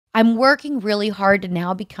I'm working really hard to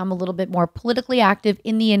now become a little bit more politically active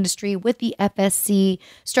in the industry with the FSC,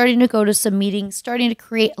 starting to go to some meetings, starting to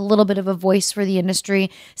create a little bit of a voice for the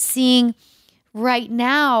industry, seeing right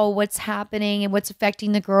now what's happening and what's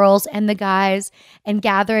affecting the girls and the guys, and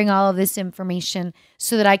gathering all of this information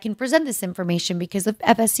so that I can present this information, because the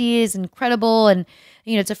FSC is incredible, and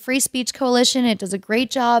it's a free speech coalition. It does a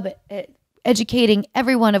great job at educating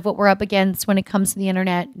everyone of what we're up against when it comes to the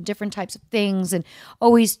internet, different types of things, and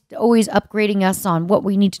always upgrading us on what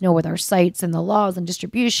we need to know with our sites and the laws and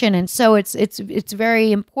distribution. And so it's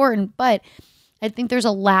very important, but I think there's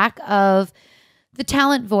a lack of the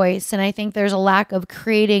talent voice, and I think there's a lack of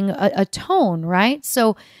creating a tone, right?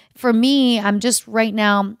 So for me, I'm just right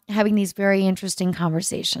now having these very interesting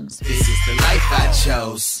conversations. This is the life I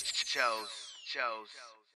chose.